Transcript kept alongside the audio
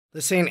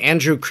The St.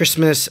 Andrew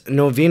Christmas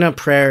Novena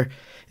Prayer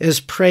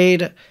is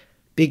prayed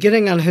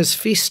beginning on his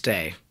feast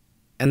day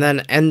and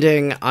then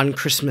ending on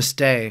Christmas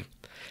Day.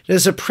 It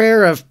is a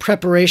prayer of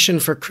preparation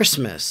for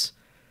Christmas,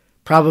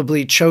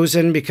 probably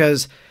chosen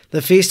because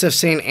the feast of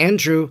St.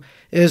 Andrew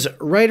is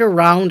right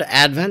around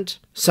Advent,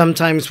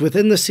 sometimes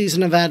within the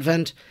season of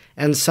Advent,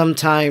 and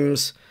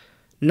sometimes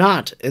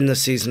not in the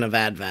season of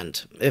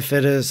Advent, if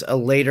it is a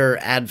later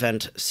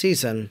Advent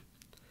season.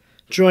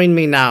 Join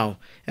me now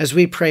as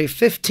we pray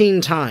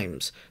 15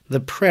 times the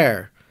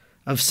prayer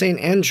of St.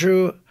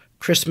 Andrew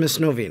Christmas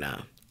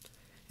Novena.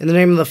 In the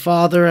name of the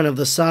Father, and of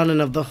the Son, and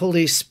of the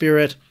Holy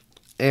Spirit.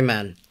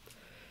 Amen.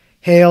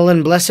 Hail,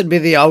 and blessed be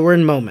the hour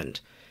and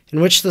moment in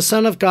which the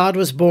Son of God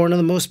was born of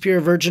the most pure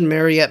Virgin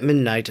Mary at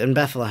midnight in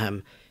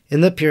Bethlehem,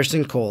 in the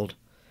piercing cold.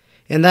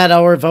 In that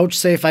hour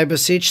vouchsafe, I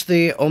beseech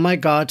thee, O my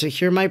God, to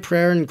hear my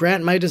prayer and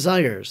grant my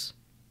desires.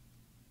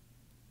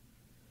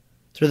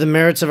 Through the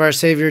merits of our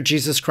Savior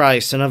Jesus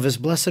Christ and of his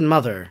blessed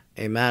Mother.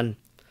 Amen.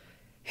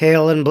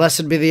 Hail, and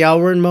blessed be the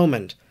hour and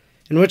moment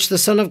in which the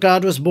Son of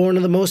God was born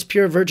of the most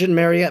pure Virgin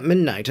Mary at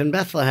midnight in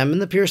Bethlehem in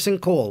the piercing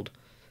cold.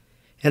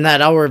 In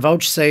that hour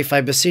vouchsafe,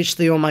 I beseech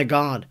thee, O my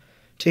God,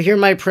 to hear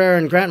my prayer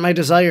and grant my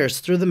desires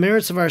through the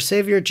merits of our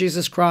Savior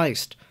Jesus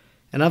Christ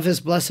and of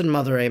his blessed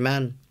Mother.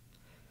 Amen.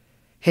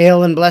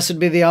 Hail, and blessed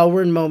be the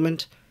hour and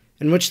moment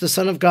in which the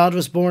Son of God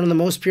was born of the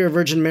most pure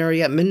Virgin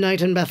Mary at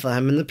midnight in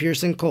Bethlehem in the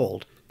piercing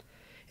cold.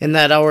 In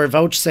that hour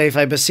vouchsafe,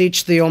 I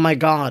beseech thee, O my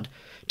God,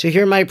 to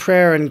hear my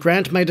prayer and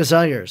grant my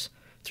desires,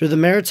 through the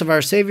merits of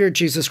our Savior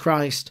Jesus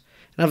Christ,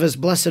 and of his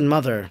blessed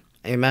Mother.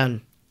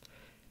 Amen.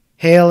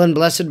 Hail, and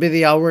blessed be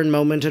the hour and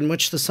moment in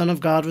which the Son of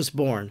God was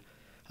born,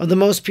 of the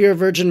most pure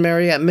Virgin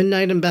Mary at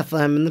midnight in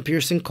Bethlehem in the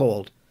piercing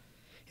cold.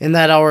 In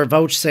that hour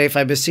vouchsafe,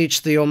 I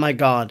beseech thee, O my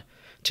God,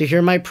 to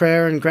hear my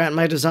prayer and grant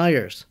my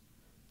desires,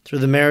 through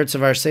the merits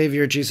of our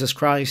Savior Jesus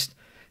Christ,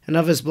 and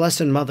of his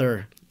blessed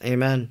Mother.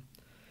 Amen.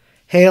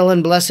 Hail,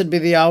 and blessed be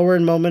the hour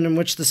and moment in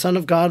which the Son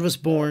of God was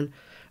born,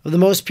 of the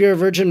most pure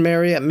Virgin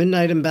Mary at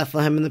midnight in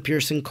Bethlehem in the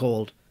piercing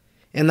cold.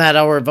 In that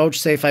hour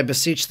vouchsafe, I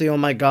beseech thee, O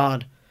my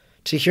God,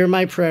 to hear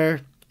my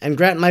prayer and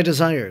grant my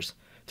desires,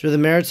 through the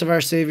merits of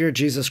our Savior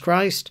Jesus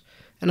Christ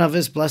and of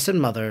his blessed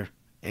Mother.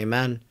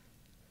 Amen.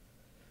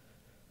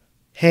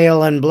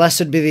 Hail, and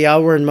blessed be the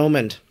hour and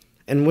moment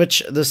in which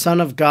the Son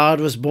of God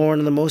was born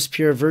of the most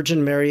pure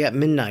Virgin Mary at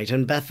midnight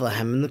in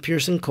Bethlehem in the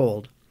piercing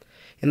cold.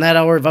 In that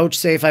hour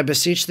vouchsafe, I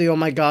beseech thee, O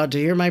my God, to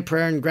hear my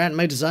prayer and grant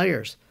my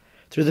desires,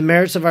 through the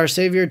merits of our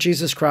Savior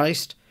Jesus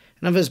Christ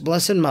and of his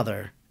blessed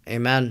Mother.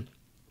 Amen.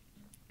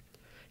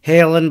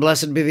 Hail, and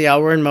blessed be the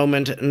hour and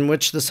moment in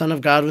which the Son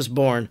of God was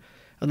born,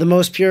 of the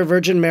most pure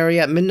Virgin Mary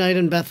at midnight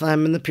in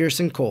Bethlehem in the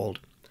piercing cold.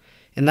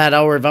 In that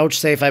hour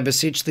vouchsafe, I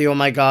beseech thee, O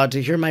my God,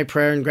 to hear my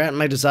prayer and grant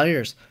my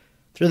desires,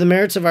 through the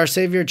merits of our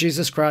Savior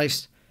Jesus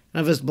Christ and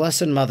of his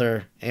blessed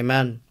Mother.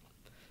 Amen.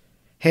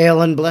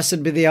 Hail, and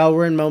blessed be the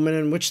hour and moment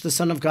in which the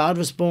Son of God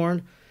was born,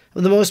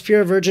 of the most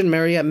pure Virgin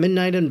Mary at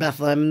midnight in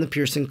Bethlehem in the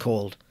piercing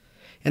cold.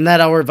 In that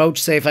hour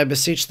vouchsafe, I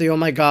beseech thee, O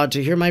my God,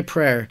 to hear my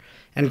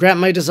prayer and grant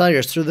my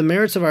desires through the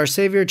merits of our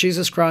Savior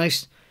Jesus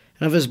Christ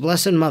and of his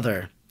blessed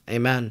Mother.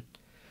 Amen.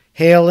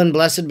 Hail, and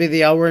blessed be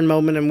the hour and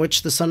moment in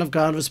which the Son of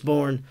God was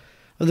born,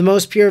 of the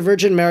most pure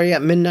Virgin Mary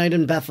at midnight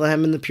in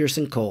Bethlehem in the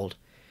piercing cold.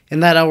 In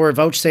that hour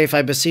vouchsafe,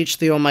 I beseech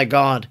thee, O my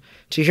God,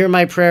 to hear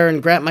my prayer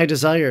and grant my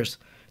desires,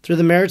 through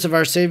the merits of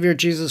our Savior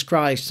Jesus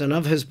Christ and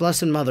of his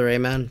blessed Mother.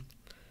 Amen.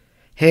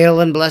 Hail,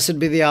 and blessed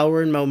be the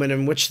hour and moment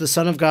in which the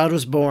Son of God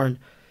was born,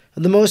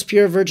 of the most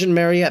pure Virgin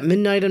Mary at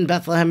midnight in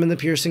Bethlehem in the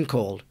piercing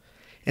cold.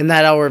 In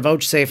that hour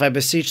vouchsafe, I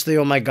beseech thee,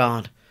 O my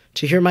God,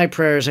 to hear my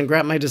prayers and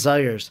grant my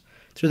desires,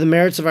 through the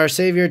merits of our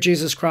Savior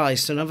Jesus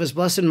Christ and of his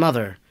blessed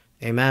Mother.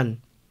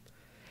 Amen.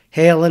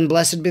 Hail, and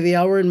blessed be the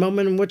hour and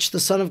moment in which the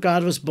Son of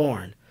God was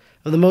born,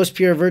 of the most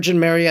pure Virgin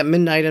Mary at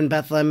midnight in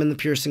Bethlehem in the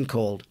piercing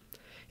cold.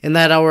 In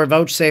that hour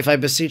vouchsafe, I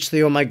beseech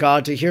thee, O my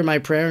God, to hear my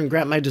prayer and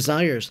grant my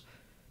desires,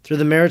 through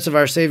the merits of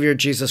our Savior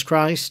Jesus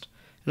Christ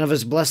and of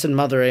his blessed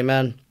Mother.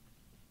 Amen.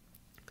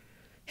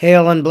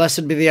 Hail, and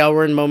blessed be the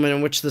hour and moment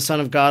in which the Son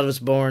of God was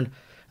born,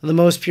 of the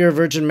most pure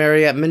Virgin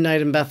Mary at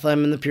midnight in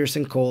Bethlehem in the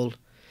piercing cold.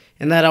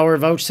 In that hour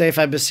vouchsafe,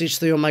 I beseech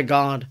thee, O my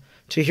God,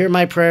 to hear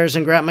my prayers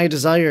and grant my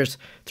desires,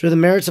 through the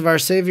merits of our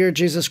Savior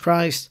Jesus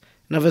Christ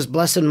and of his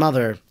blessed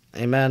Mother.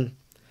 Amen.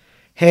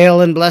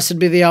 Hail, and blessed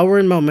be the hour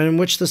and moment in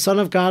which the Son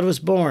of God was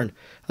born,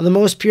 of the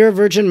most pure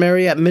Virgin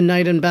Mary at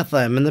midnight in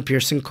Bethlehem in the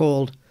piercing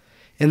cold.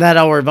 In that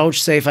hour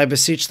vouchsafe, I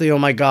beseech thee, O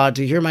my God,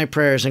 to hear my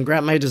prayers and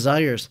grant my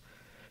desires,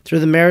 through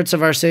the merits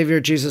of our Savior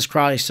Jesus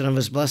Christ and of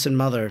his blessed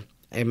Mother.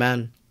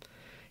 Amen.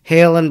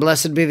 Hail, and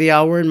blessed be the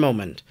hour and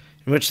moment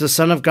in which the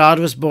Son of God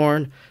was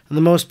born, of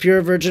the most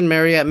pure Virgin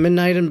Mary at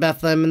midnight in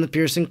Bethlehem in the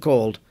piercing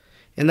cold.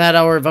 In that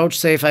hour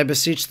vouchsafe, I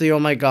beseech thee, O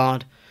my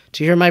God,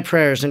 to hear my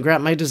prayers and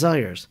grant my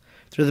desires,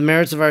 through the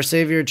merits of our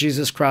Savior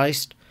Jesus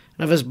Christ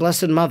and of his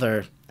blessed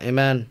Mother.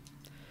 Amen.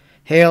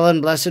 Hail,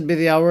 and blessed be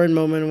the hour and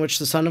moment in which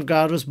the Son of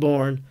God was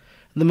born,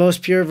 of the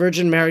most pure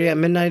Virgin Mary at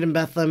midnight in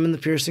Bethlehem in the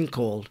piercing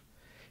cold.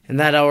 In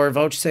that hour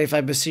vouchsafe,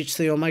 I beseech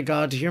thee, O my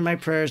God, to hear my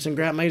prayers and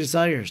grant my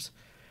desires,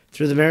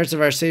 through the merits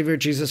of our Savior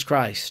Jesus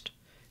Christ,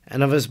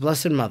 and of his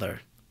blessed Mother.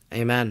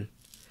 Amen.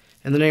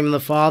 In the name of the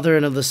Father,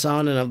 and of the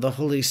Son, and of the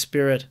Holy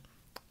Spirit.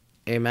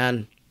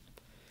 Amen.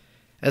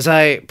 As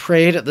I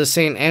prayed the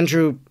St.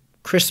 Andrew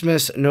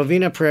Christmas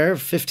Novena Prayer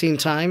 15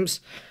 times,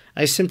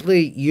 I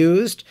simply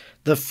used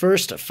the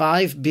first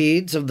 5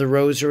 beads of the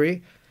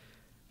Rosary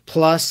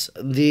plus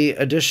the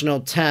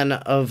additional 10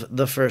 of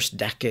the first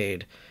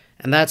decade.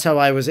 And that's how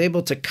I was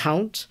able to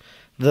count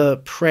the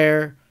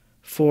prayer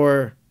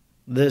for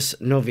this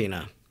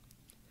novena.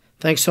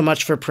 Thanks so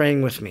much for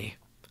praying with me.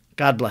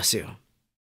 God bless you.